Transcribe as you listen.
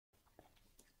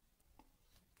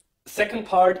second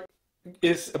part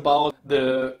is about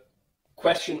the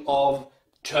question of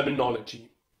terminology.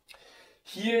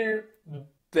 Here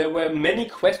there were many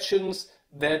questions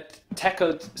that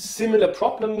tackled similar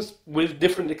problems with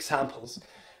different examples.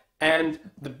 And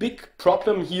the big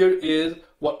problem here is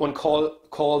what one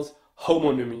calls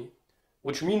homonymy,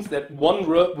 which means that one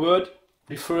word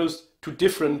refers to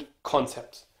different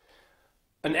concepts.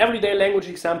 An everyday language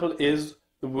example is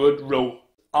the word row,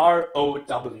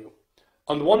 R-O-W.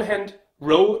 On the one hand,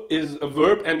 row is a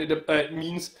verb and it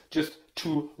means just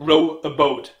to row a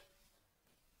boat.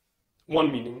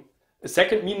 One meaning. A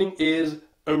second meaning is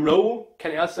a row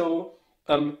can also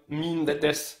mean that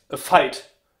there's a fight.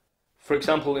 For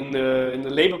example, in the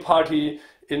Labour Party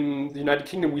in the United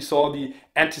Kingdom, we saw the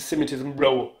anti-Semitism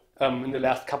row in the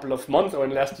last couple of months or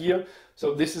in the last year.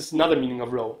 So this is another meaning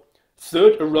of row.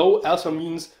 Third, a row also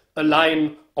means a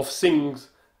line of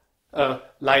things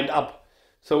lined up.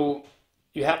 So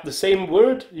you have the same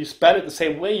word, you spell it the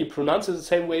same way, you pronounce it the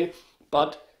same way,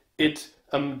 but it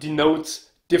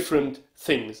denotes different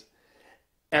things.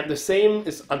 And the same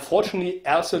is unfortunately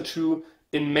also true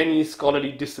in many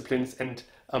scholarly disciplines and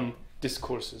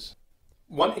discourses.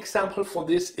 One example for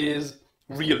this is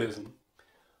realism.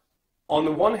 On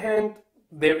the one hand,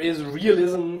 there is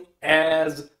realism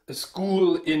as a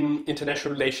school in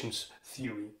international relations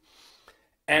theory.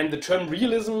 And the term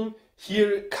realism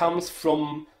here comes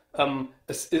from,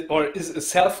 or is a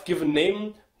self-given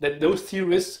name that those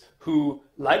theorists who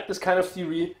like this kind of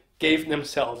theory gave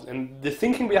themselves. And the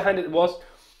thinking behind it was,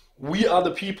 we are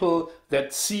the people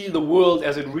that see the world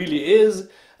as it really is,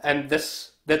 and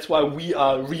that's why we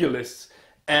are realists.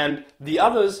 And the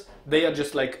others, they are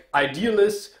just like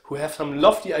idealists who have some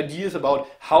lofty ideas about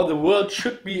how the world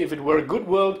should be if it were a good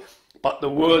world, but the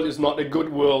world is not a good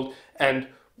world, and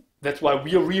that's why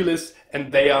we are realists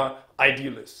and they are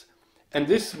idealists. And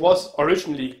this was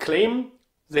originally a claim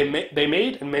they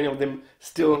made, and many of them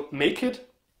still make it.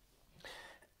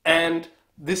 And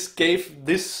this gave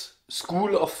this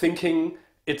school of thinking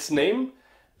its name.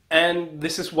 And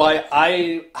this is why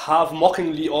I have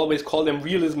mockingly always called them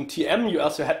realism TM. You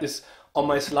also had this on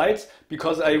my slides,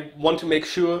 because I want to make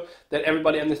sure that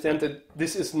everybody understands that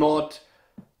this is not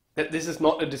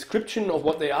a description of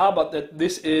what they are, but that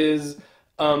this is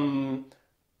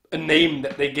a name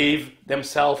that they gave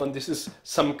themselves, and this is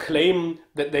some claim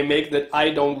that they make that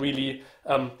I don't really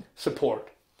support.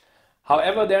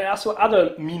 However, there are also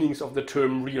other meanings of the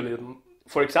term realism.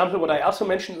 For example, what I also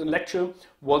mentioned in the lecture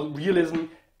was realism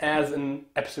as an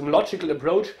epistemological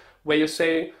approach, where you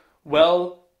say,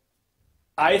 well,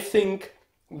 I think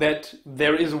that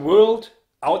there is a world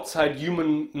outside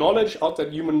human knowledge,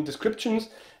 outside human descriptions,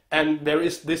 and there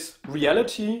is this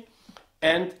reality,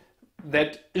 and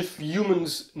that if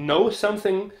humans know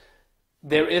something,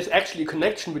 there is actually a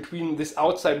connection between this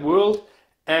outside world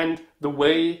and the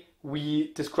way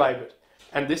we describe it.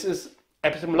 And this is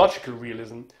epistemological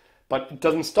realism. But it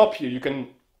doesn't stop here. You can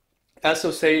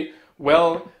also say,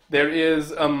 well, there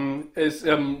is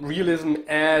realism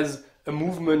as a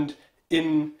movement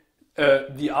in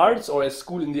the arts, or a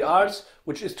school in the arts,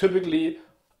 which is typically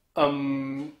a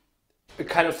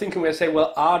kind of thinking where I say,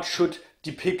 well, art should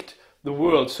depict the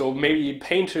world. So maybe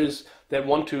painters that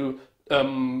want to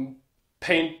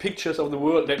paint pictures of the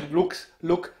world that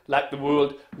look like the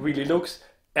world really looks,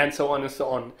 and so on and so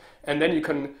on. And then you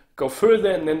can go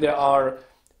further, and then there are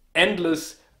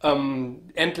endless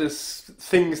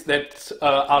things that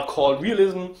are called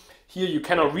realism. Here you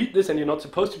cannot read this, and you're not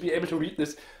supposed to be able to read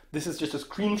this. This is just a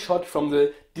screenshot from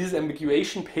the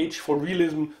disambiguation page for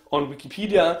realism on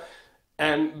Wikipedia.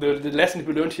 And the lesson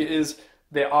we learned here is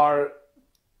there are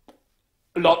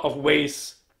a lot of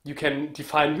ways you can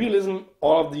define realism.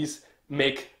 All of these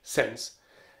make sense.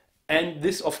 And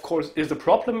this, of course, is a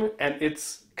problem, and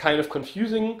it's kind of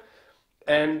confusing.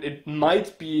 And it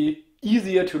might be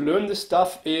easier to learn this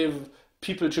stuff if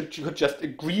people could just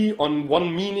agree on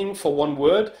one meaning for one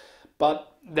word,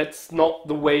 but that's not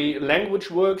the way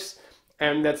language works,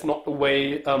 and that's not the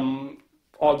way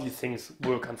all these things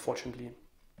work, unfortunately.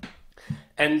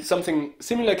 And something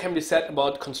similar can be said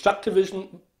about constructivism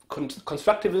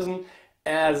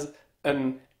as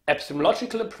an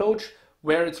epistemological approach,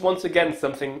 where it's once again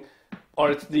something,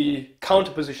 or it's the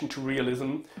counterposition to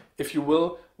realism, if you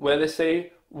will, where they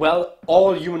say, well,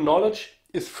 all human knowledge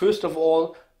is first of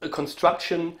all a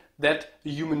construction that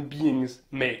the human beings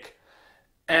make.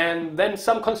 And then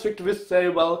some constructivists say,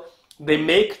 well, they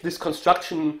make this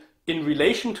construction in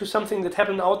relation to something that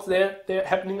happening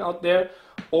out there.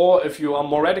 Or if you are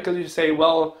more radical, you say,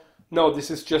 well, no, this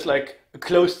is just like a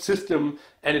closed system,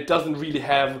 and it doesn't really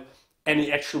have any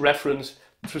actual reference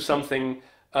to something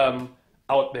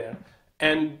out there.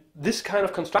 And this kind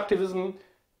of constructivism,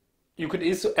 you could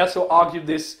also argue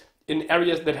this in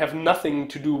areas that have nothing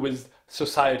to do with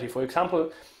society. For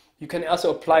example, you can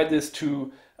also apply this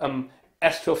to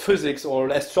astrophysics or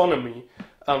astronomy,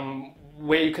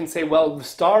 where you can say, well, the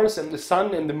stars and the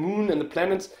sun and the moon and the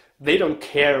planets, they don't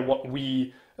care what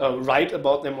we write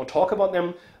about them or talk about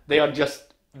them. They are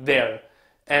just there.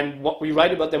 And what we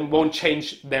write about them won't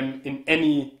change them in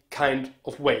any kind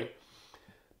of way.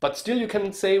 But still you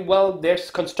can say, well, there's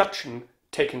construction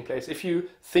taking place. If you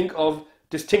think of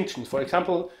distinctions, for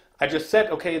example, I just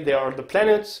said, okay, there are the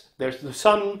planets, there's the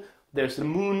sun, there's the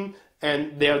moon,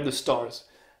 and there are the stars.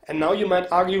 And now you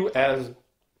might argue as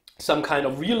some kind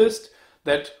of realist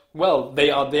that, well,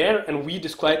 they are there and we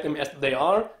describe them as they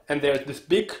are, and there's this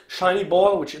big shiny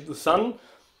ball, which is the sun.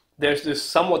 There's this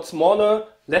somewhat smaller,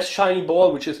 less shiny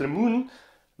ball, which is the moon.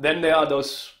 Then there are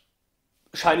those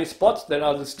shiny spots that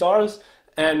are the stars.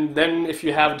 And then if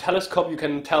you have a telescope, you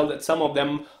can tell that some of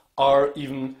them are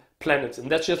even planets. And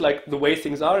that's just like the way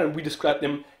things are, and we describe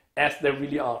them as they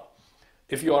really are.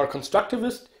 If you are a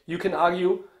constructivist, you can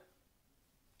argue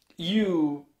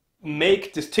you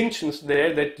make distinctions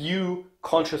there that you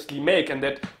consciously make and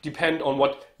that depend on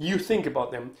what you think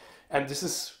about them. And this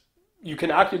is, you can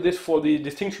argue this for the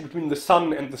distinction between the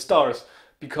sun and the stars,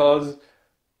 because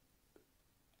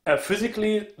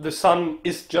physically the sun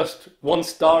is just one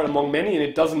star among many, and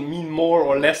it doesn't mean more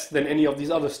or less than any of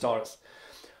these other stars.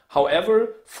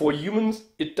 However, for humans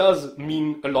it does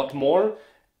mean a lot more,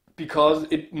 because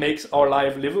it makes our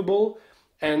life livable,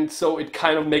 and so it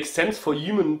kind of makes sense for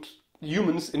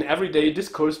humans in everyday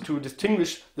discourse to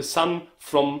distinguish the sun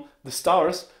from the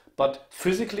stars, but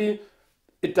physically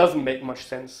it doesn't make much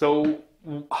sense. So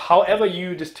however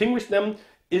you distinguish them,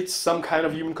 it's some kind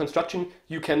of human construction,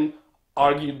 you can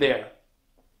argue there.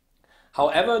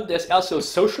 However, there's also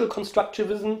social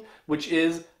constructivism, which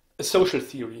is a social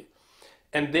theory.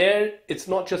 And there it's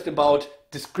not just about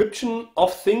description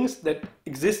of things that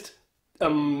exist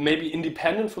maybe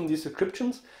independent from these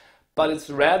descriptions, but it's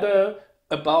rather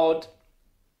about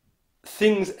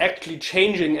things actually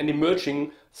changing and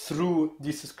emerging through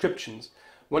these descriptions.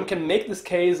 One can make this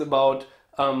case about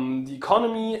the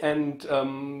economy, and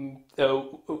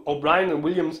O'Brien and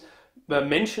Williams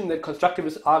mention that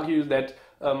constructivists argue that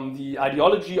the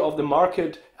ideology of the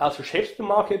market also shapes the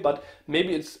market, but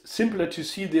maybe it's simpler to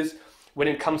see this when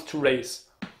it comes to race.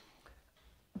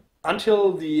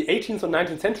 Until the 18th or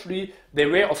 19th century, there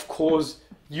were of course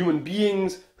human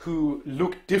beings who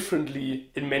looked differently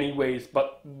in many ways,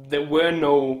 but there were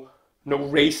no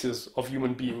races of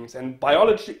human beings. And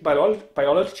biologically,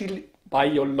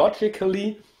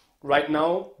 right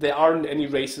now, there aren't any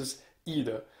races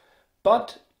either.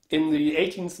 But in the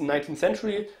 18th and 19th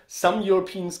century, some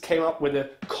Europeans came up with a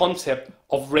concept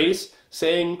of race,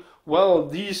 saying, well,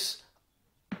 these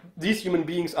human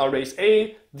beings are race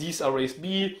A, these are race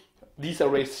B, these are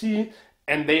race C,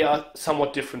 and they are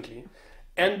somewhat differently.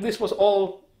 And this was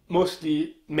all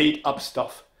mostly made up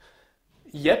stuff.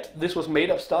 Yet this was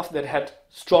made up stuff that had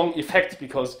strong effects,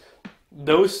 because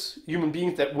those human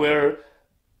beings that were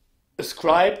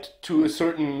ascribed to a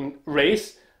certain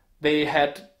race, they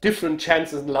had different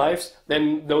chances in lives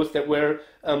than those that were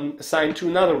assigned to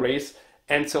another race,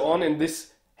 and so on. And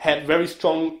this had very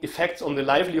strong effects on the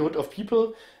livelihood of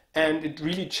people, and it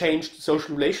really changed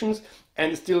social relations,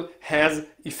 and it still has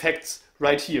effects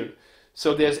right here.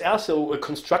 So there's also a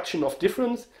construction of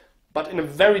difference, but in a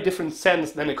very different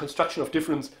sense than a construction of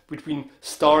difference between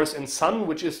stars and sun,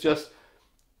 which is just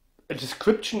a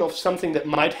description of something that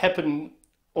might happen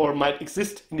or might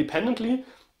exist independently.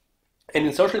 And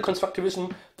in social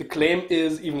constructivism, the claim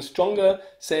is even stronger,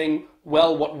 saying,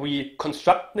 well, what we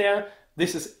construct there,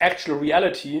 this is actual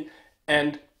reality,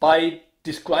 and by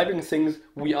describing things,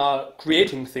 we are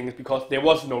creating things, because there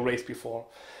was no race before.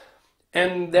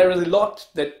 And there is a lot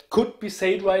that could be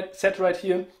said right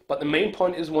here, but the main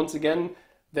point is, once again,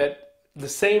 that the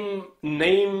same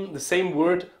name, the same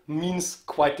word means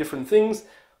quite different things,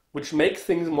 which makes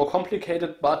things more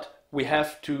complicated, but we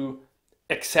have to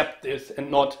accept this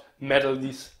and not meddle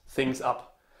these things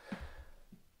up.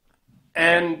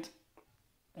 And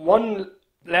one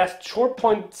last short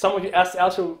point, some of you asked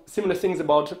also similar things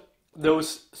about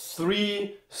those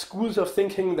three schools of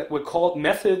thinking that were called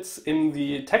methods in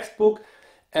the textbook,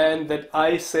 and that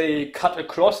I say cut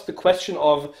across the question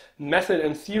of method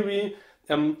and theory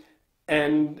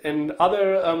and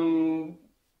other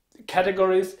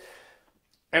categories.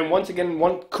 And once again,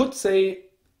 one could say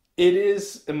it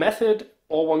is a method,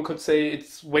 or one could say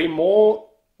it's way more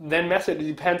than method. It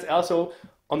depends also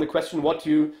on the question what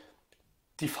you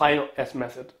define as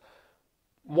method.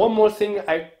 One more thing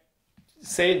I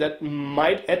say that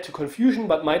might add to confusion,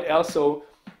 but might also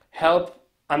help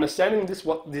understanding this,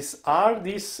 what these are,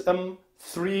 these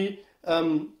three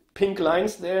pink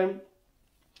lines there.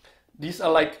 These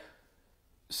are like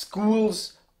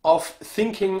schools of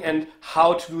thinking and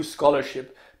how to do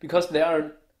scholarship, because there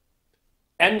are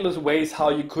endless ways how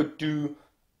you could do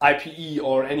IPE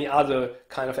or any other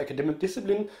kind of academic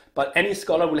discipline, but any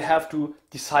scholar will have to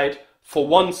decide for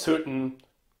one certain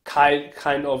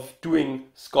kind of doing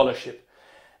scholarship.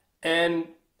 And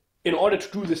in order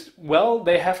to do this well,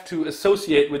 they have to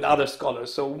associate with other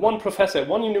scholars. So one professor at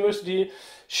one university,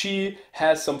 she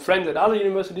has some friends at other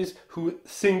universities who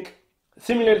think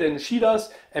similar than she does,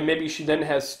 and maybe she then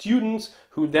has students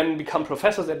who then become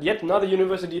professors at yet another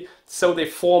university, so they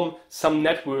form some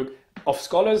network of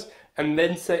scholars, and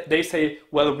then they say,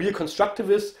 well, we're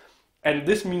constructivists, and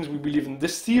this means we believe in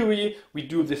this theory, we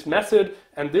do this method,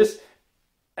 and this,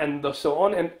 and so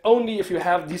on, and only if you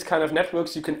have these kind of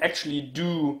networks you can actually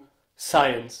do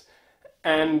science.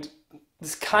 And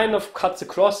this kind of cuts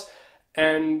across,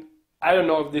 and I don't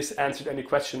know if this answered any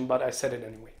question, but I said it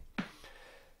anyway.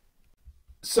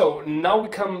 So now we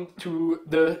come to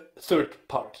the third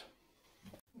part.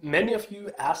 Many of you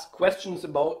asked questions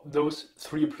about those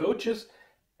three approaches,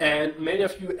 and many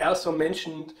of you also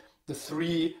mentioned the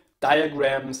three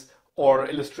diagrams or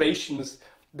illustrations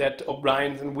that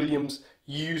O'Brien and Williams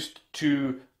used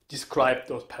to describe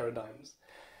those paradigms.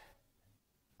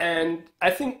 And I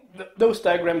think those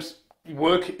diagrams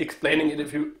work explaining it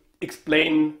if you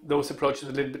explain those approaches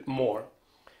a little bit more.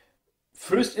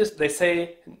 First is, they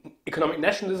say economic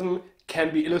nationalism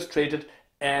can be illustrated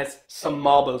as some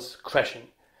marbles crashing.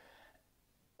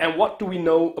 And what do we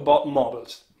know about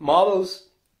marbles? Marbles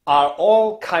are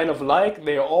all kind of alike,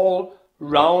 they are all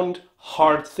round,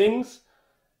 hard things,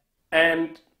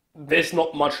 and there's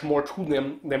not much more to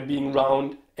them than being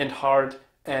round and hard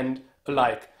and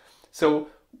alike. So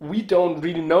we don't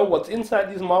really know what's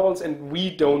inside these marbles, and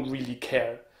we don't really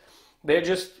care. They're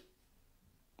just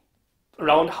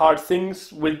round, hard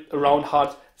things with a round, hard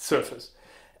surface.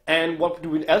 And what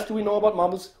else do we know about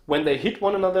marbles? When they hit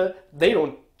one another, they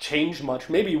don't change much.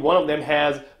 Maybe one of them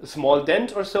has a small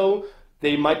dent or so.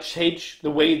 They might change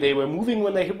the way they were moving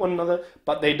when they hit one another,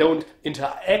 but they don't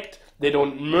interact, they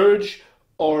don't merge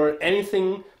or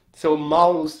anything. So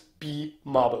marbles be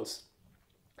marbles.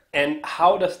 And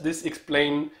how does this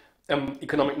explain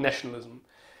economic nationalism?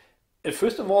 It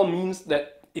first of all means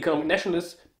that economic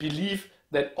nationalists believe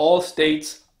that all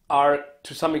states are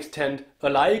to some extent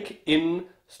alike in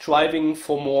striving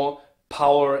for more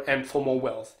power and for more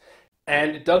wealth.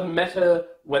 And it doesn't matter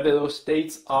whether those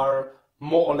states are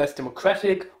more or less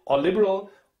democratic or liberal,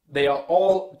 they are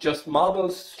all just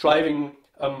marbles striving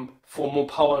for more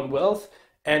power and wealth,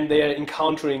 and they are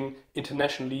encountering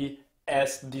internationally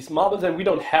as these marbles, and we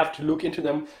don't have to look into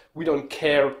them, we don't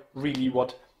care really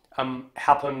what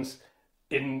happens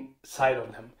inside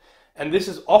of them. And this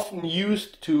is often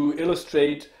used to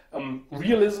illustrate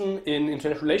realism in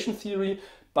international relations theory,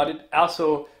 but it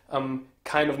also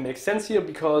kind of makes sense here,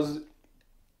 because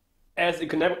as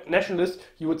economic nationalists,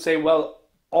 you would say, well,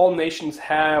 all nations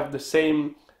have the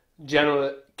same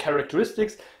general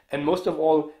characteristics, and most of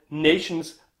all,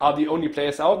 nations are the only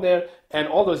players out there, and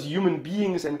all those human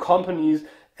beings and companies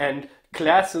and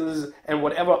classes and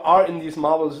whatever are in these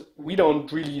marbles, we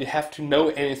don't really have to know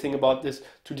anything about this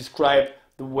to describe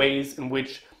the ways in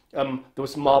which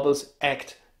those marbles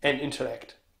act and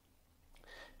interact.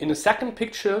 In the second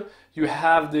picture, you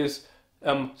have this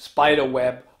spider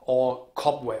web or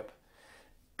cobweb.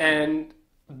 And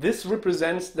this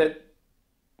represents that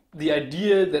the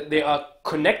idea that there are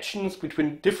connections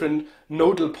between different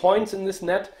nodal points in this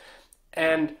net,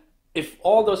 and if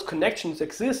all those connections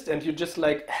exist and you just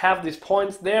like have these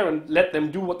points there and let them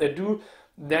do what they do,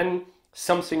 then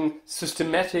something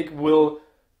systematic will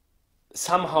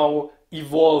somehow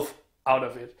evolve out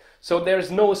of it. So there's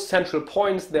no central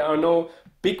points, there are no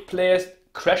big players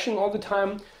crashing all the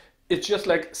time. It's just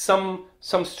like some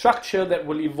structure that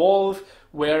will evolve,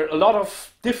 where a lot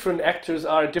of different actors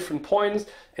are at different points,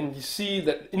 and you see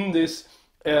that in this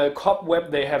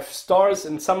cobweb they have stars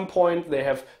in some point, they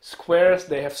have squares,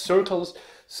 they have circles.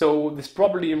 So this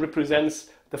probably represents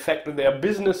the fact that there are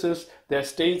businesses, there are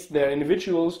states, there are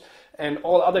individuals, and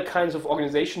all other kinds of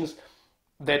organizations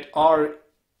that are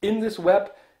in this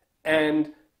web,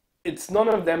 and it's none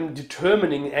of them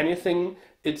determining anything.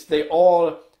 It's they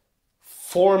all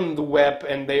form the web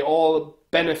and they all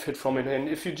benefit from it. And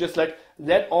if you just like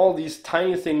let all these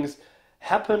tiny things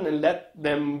happen and let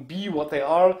them be what they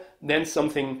are, then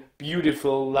something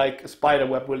beautiful like a spider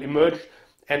web will emerge.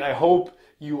 And I hope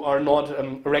you are not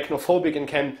arachnophobic and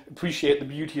can appreciate the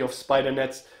beauty of spider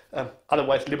nets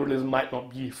otherwise liberalism might not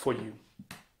be for you.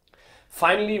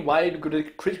 Finally, why do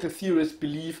critical theorists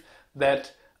believe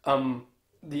that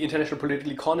the international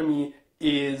political economy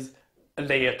is a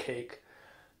layer cake?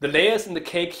 The layers in the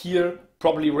cake here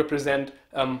probably represent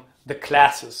the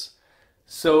classes.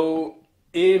 So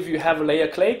if you have a layer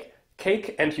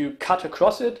cake and you cut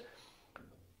across it,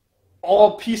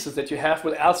 all pieces that you have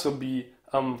will also be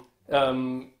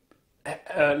layered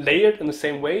in the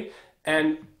same way.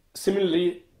 And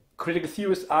similarly, critical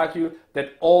theorists argue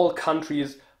that all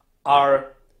countries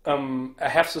are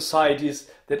have societies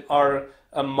that are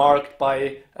marked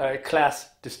by class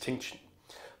distinction.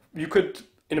 You could,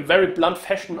 in a very blunt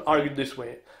fashion, argue this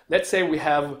way. Let's say we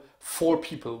have 4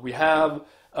 people. We have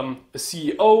a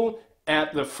CEO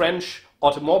at the French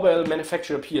automobile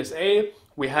manufacturer PSA.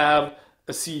 We have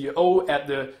a CEO at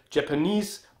the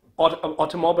Japanese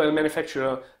automobile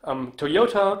manufacturer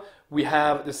Toyota. We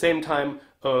have at the same time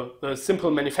a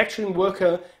simple manufacturing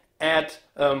worker at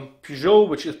Peugeot,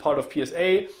 which is part of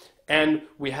PSA, and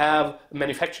we have a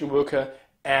manufacturing worker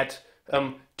at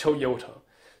Toyota.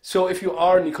 So if you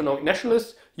are an economic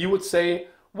nationalist, you would say,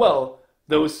 well,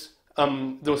 those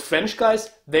French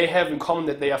guys, they have in common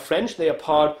that they are French, they are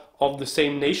part of the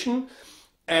same nation,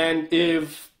 and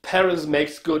if Paris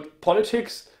makes good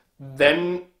politics,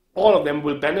 then all of them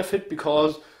will benefit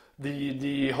because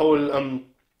the whole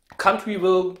country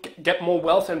will get more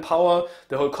wealth and power,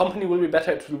 the whole company will be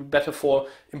better, it will be better for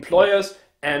employers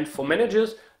and for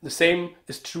managers. The same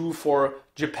is true for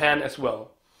Japan as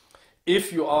well.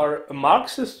 If you are a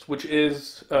Marxist, which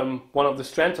is one of the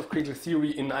strands of critical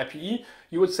theory in IPE,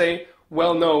 you would say,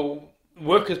 well, no,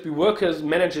 workers be workers,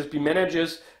 managers be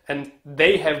managers, and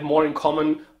they have more in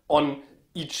common on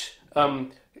each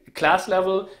class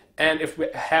level. And if we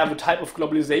have a type of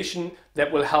globalization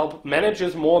that will help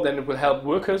managers more than it will help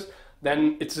workers,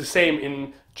 then it's the same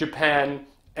in Japan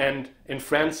and in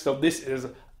France. So this is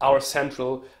our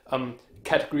central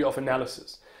category of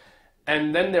analysis.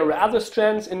 And then there are other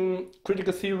strands in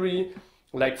critical theory,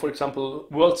 like, for example,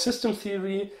 world system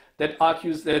theory, that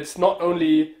argues that it's not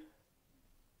only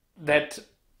that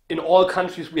in all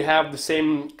countries we have the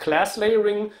same class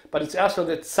layering, but it's also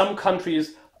that some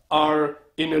countries are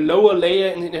in a lower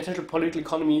layer in the international political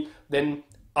economy than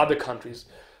other countries.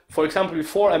 For example,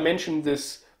 before I mentioned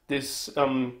this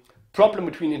problem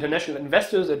between international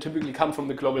investors that typically come from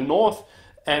the global north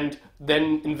and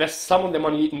then invest some of their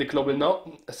money in the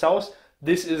global south.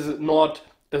 This is not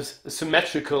a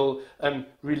symmetrical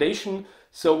relation.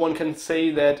 So one can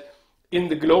say that in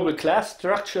the global class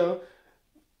structure,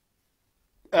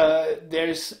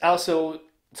 there's also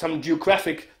some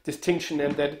geographic distinction,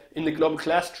 and that in the global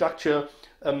class structure,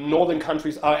 northern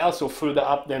countries are also further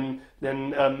up than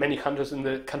many countries in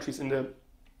the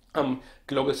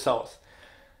global south.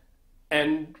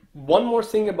 And one more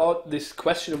thing about this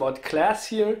question about class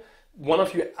here. One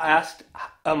of you asked,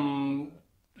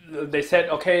 they said,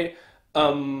 okay,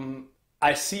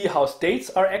 I see how states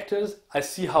are actors, I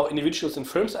see how individuals and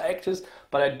firms are actors,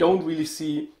 but I don't really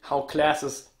see how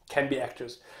classes can be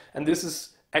actors. And this is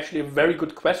actually a very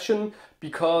good question,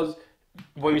 because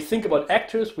when we think about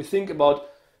actors, we think about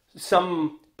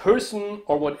some person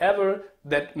or whatever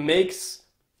that makes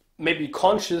maybe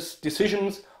conscious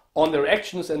decisions on their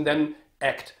actions and then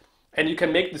act. And you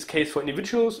can make this case for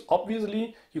individuals,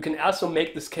 obviously. You can also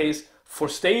make this case for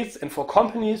states and for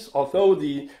companies, although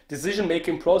the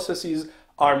decision-making processes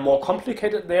are more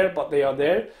complicated there, but they are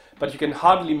there. But you can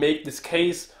hardly make this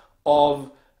case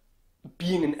of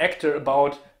being an actor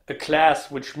about a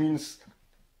class, which means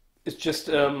it's just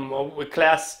a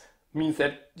class means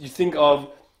that you think of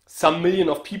some million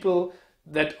of people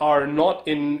that are not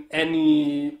in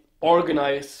any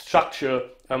organized structure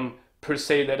per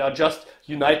se, that are just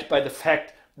united by the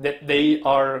fact that they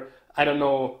are, I don't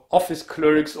know, office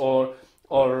clerks or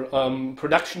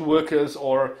production workers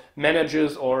or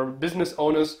managers or business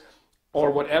owners or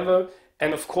whatever.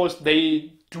 And of course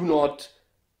they do not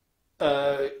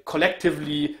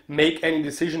collectively make any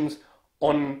decisions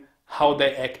on how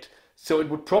they act. So it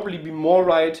would probably be more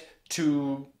right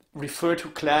to refer to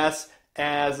class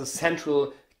as a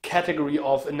central category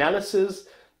of analysis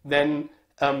than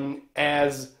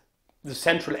as the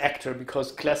central actor,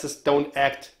 because classes don't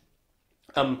act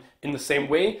in the same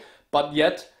way, but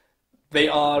yet they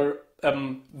are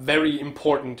very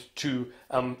important to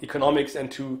economics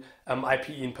and to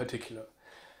IPE in particular.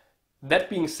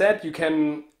 That being said, you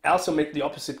can also make the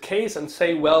opposite case and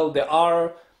say, well, there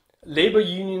are labor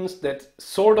unions that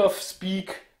sort of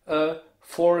speak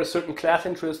for a certain class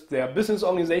interest. There are business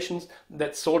organizations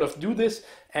that sort of do this,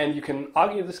 and you can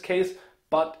argue this case,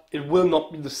 but it will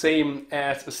not be the same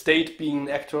as a state being an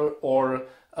actor or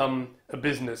a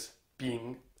business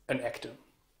being an actor.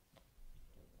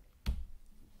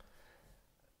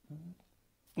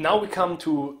 Now we come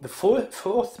to the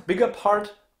fourth bigger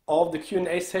part of the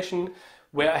Q&A session,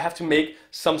 where I have to make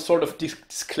some sort of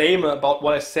disclaimer about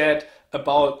what I said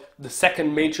about the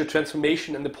second major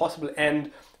transformation and the possible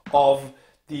end of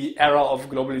the era of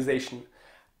globalization.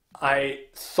 I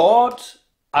thought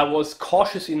I was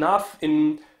cautious enough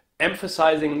in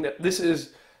emphasizing that this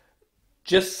is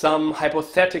just some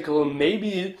hypothetical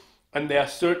maybe, and there are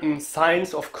certain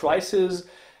signs of crisis,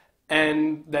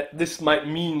 and that this might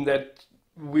mean that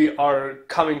we are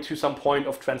coming to some point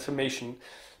of transformation.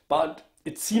 But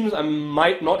it seems I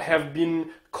might not have been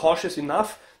cautious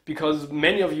enough, because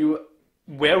many of you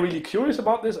were really curious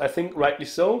about this, I think rightly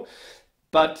so,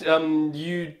 but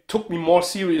you took me more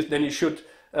serious than you should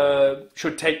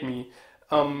take me,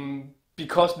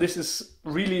 because this is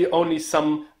really only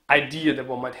some idea that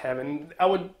one might have, and I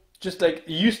would just like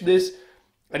use this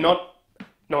and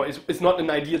it's not an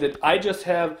idea that I just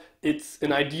have, it's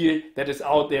an idea that is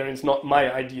out there, and it's not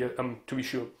my idea, to be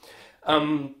sure.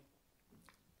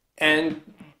 And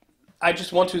I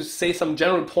just want to say some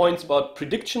general points about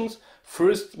predictions.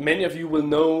 First, many of you will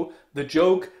know the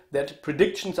joke that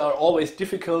predictions are always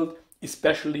difficult,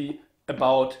 especially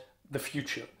about the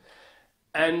future.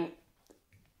 And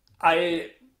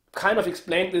I kind of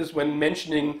explained this when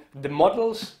mentioning the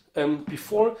models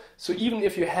before. So even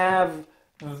if you have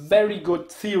very good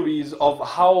theories of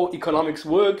how economics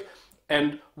work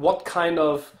and what kind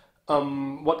of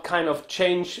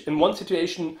change in one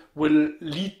situation will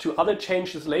lead to other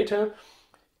changes later,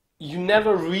 you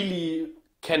never really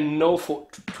can know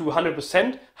to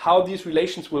 100% how these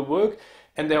relations will work,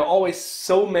 and there are always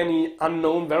so many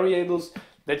unknown variables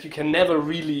that you can never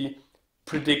really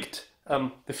predict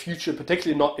the future,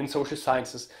 particularly not in social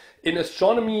sciences. In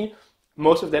astronomy,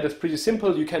 most of that is pretty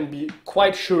simple. You can be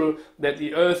quite sure that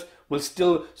the Earth will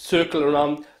still circle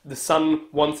around the Sun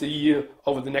once a year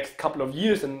over the next couple of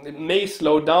years, and it may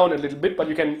slow down a little bit, but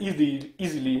you can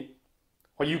easily,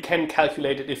 or you can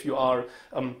calculate it if you are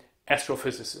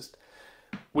astrophysicist.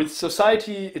 With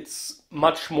society, it's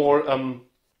much more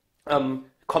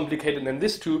complicated than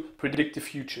this to predict the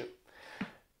future.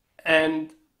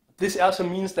 And this also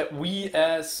means that we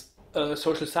as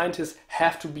social scientists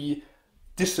have to be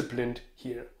disciplined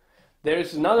here. There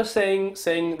is another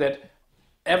saying that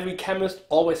every chemist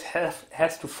always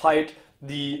has to fight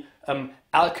the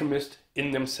alchemist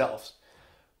in themselves,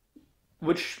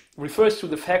 which refers to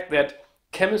the fact that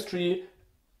chemistry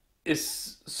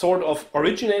is sort of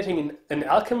originating in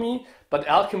alchemy, but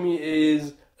alchemy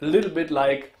is a little bit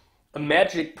like a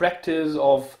magic practice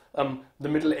of the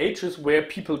Middle Ages, where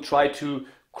people try to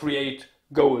create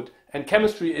gold. And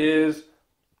chemistry is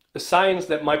a science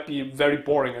that might be very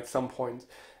boring at some point.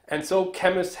 And so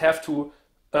chemists have to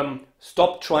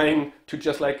stop trying to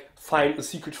just like find a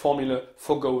secret formula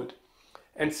for gold.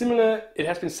 And similar, it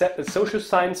has been said that social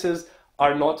sciences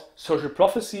are not social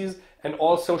prophecies, and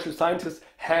all social scientists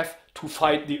have to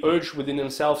fight the urge within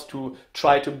themselves to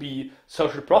try to be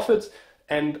social prophets.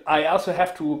 And I also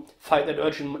have to fight that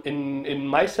urge in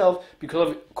myself, because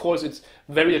of course it's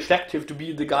very attractive to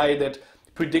be the guy that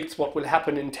predicts what will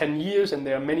happen in 10 years, and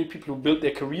there are many people who build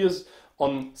their careers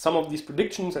on some of these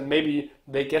predictions, and maybe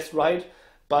they guessed right,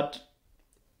 but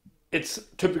it's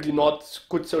typically not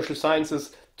good social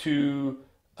sciences to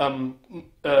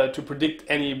predict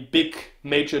any big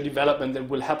major development that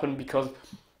will happen, because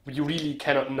you really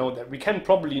cannot know that. We can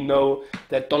probably know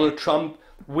that Donald Trump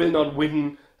will not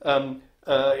win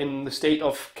in the state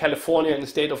of California and the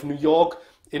state of New York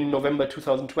in November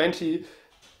 2020.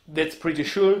 That's pretty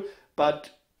sure, but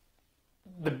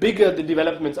the bigger the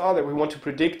developments are that we want to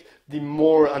predict, the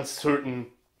more uncertain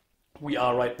we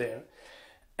are right there.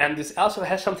 And this also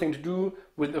has something to do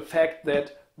with the fact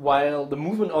that while the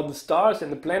movement of the stars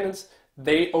and the planets,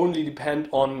 they only depend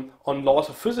on laws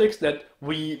of physics that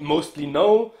we mostly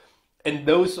know, and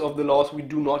those of the laws we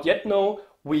do not yet know,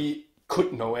 we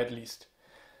could know at least.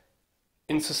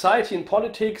 In society and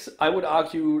politics, I would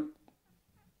argue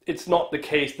it's not the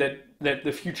case that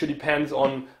the future depends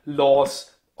on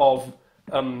laws of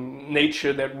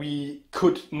nature that we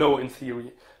could know in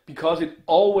theory, because it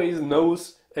always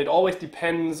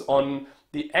depends on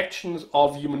the actions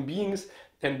of human beings,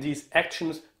 and these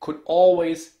actions could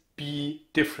always be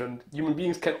different. Human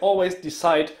beings can always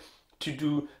decide to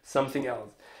do something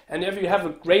else. And if you have a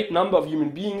great number of human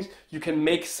beings, you can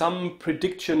make some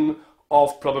prediction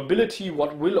of probability,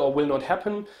 what will or will not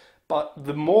happen, but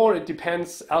the more it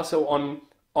depends also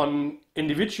on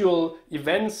individual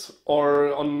events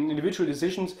or on individual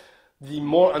decisions, the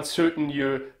more uncertain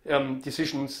your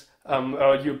decisions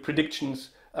or your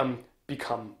predictions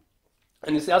become?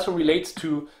 And this also relates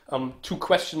to two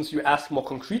questions you asked more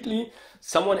concretely.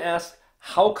 Someone asked,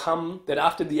 how come that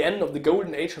after the end of the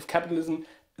golden age of capitalism,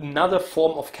 another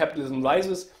form of capitalism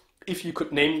rises, if you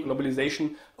could name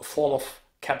globalization a form of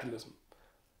capitalism?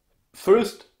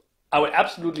 First, I would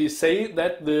absolutely say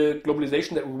that the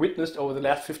globalization that we witnessed over the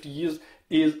last 50 years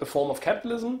is a form of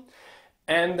capitalism.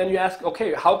 And then you ask,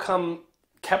 okay, how come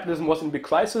capitalism was in big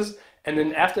crisis, and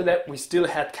then after that we still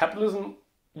had capitalism?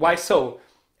 Why so?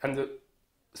 And the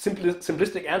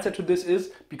simplistic answer to this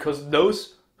is because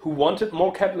those who wanted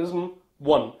more capitalism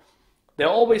won. There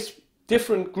are always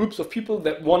different groups of people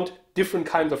that want different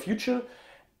kinds of future,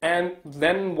 and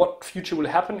then what future will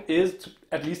happen is,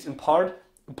 at least in part,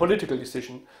 a political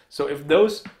decision. So if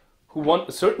those who want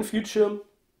a certain future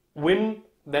win,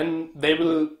 then they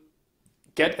will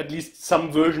get at least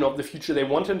some version of the future they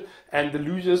wanted, and the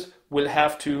losers will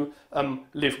have to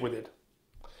live with it.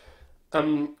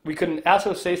 We can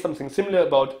also say something similar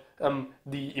about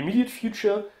the immediate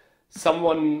future.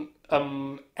 Someone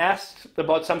asked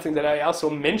about something that I also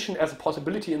mentioned as a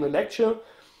possibility in the lecture.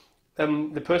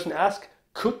 The person asked,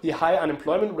 could the high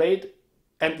unemployment rate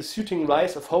and the shooting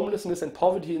rise of homelessness and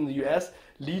poverty in the US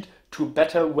lead to a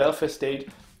better welfare state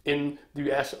in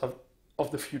the US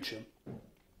of the future?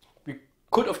 We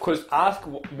could, of course, ask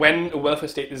when a welfare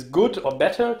state is good or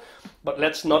better, but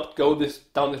let's not go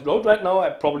down this road right now. I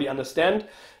probably understand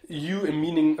you in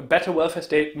meaning a better welfare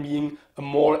state, meaning a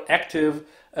more active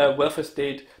welfare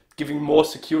state, giving more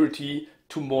security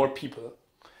to more people.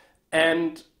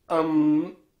 And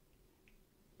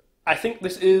I think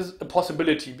this is a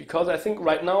possibility, because I think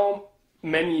right now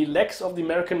many lacks of the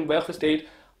American welfare state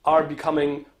are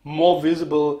becoming more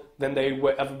visible than they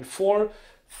were ever before.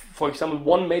 For example,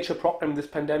 one major problem in this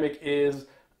pandemic is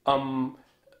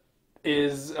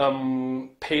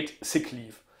paid sick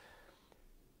leave.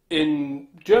 In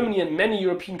Germany and many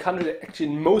European countries, actually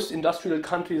in most industrial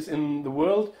countries in the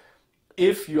world,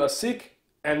 if you are sick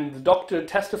and the doctor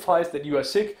testifies that you are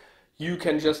sick, you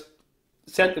can just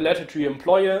send a letter to your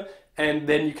employer, and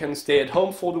then you can stay at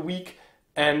home for the week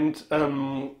and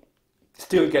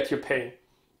still get your pay.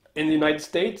 In the United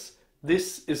States,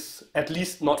 this is at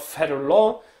least not federal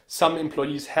law. Some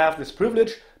employees have this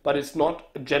privilege, but it's not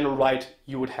a general right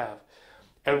you would have.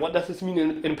 And what does this mean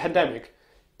in a pandemic?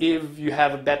 If you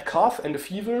have a bad cough and a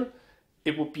fever,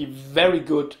 it would be very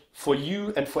good for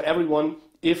you and for everyone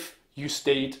if you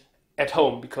stayed at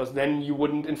home, because then you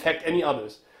wouldn't infect any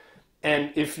others.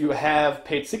 And if you have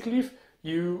paid sick leave,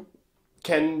 you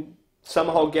can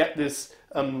somehow get this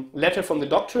letter from the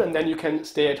doctor, and then you can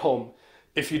stay at home.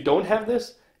 If you don't have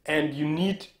this and you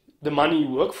need the money you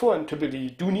work for, and typically you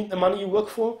do need the money you work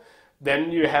for,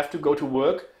 then you have to go to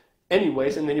work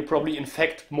anyways, and then you probably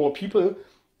infect more people.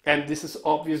 And this is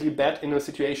obviously bad in a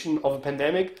situation of a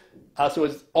pandemic. Also,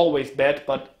 it's always bad,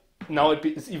 but now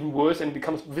it's even worse and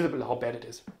becomes visible how bad it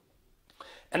is.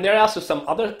 And there are also some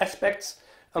other aspects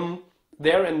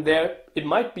there. It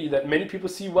might be that many people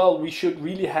see, well, we should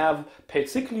really have paid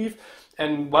sick leave.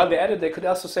 And while they're at it, they could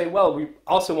also say, well, we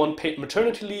also want paid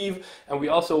maternity leave, and we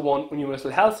also want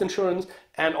universal health insurance,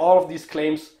 and all of these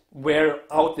claims were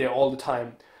out there all the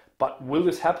time. But will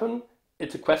this happen?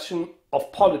 It's a question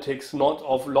of politics, not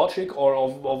of logic or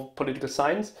of political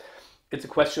science. It's a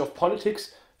question of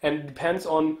politics, and it depends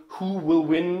on who will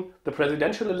win the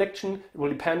presidential election. It will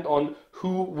depend on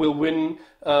who will win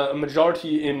a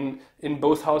majority in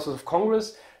both houses of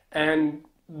Congress, and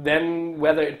then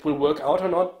whether it will work out or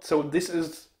not. So this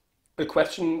is a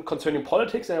question concerning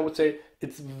politics, and I would say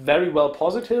it's very well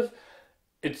positive.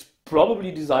 It's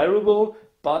probably desirable,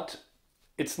 but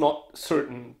it's not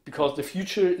certain, because the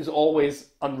future is always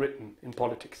unwritten in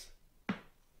politics.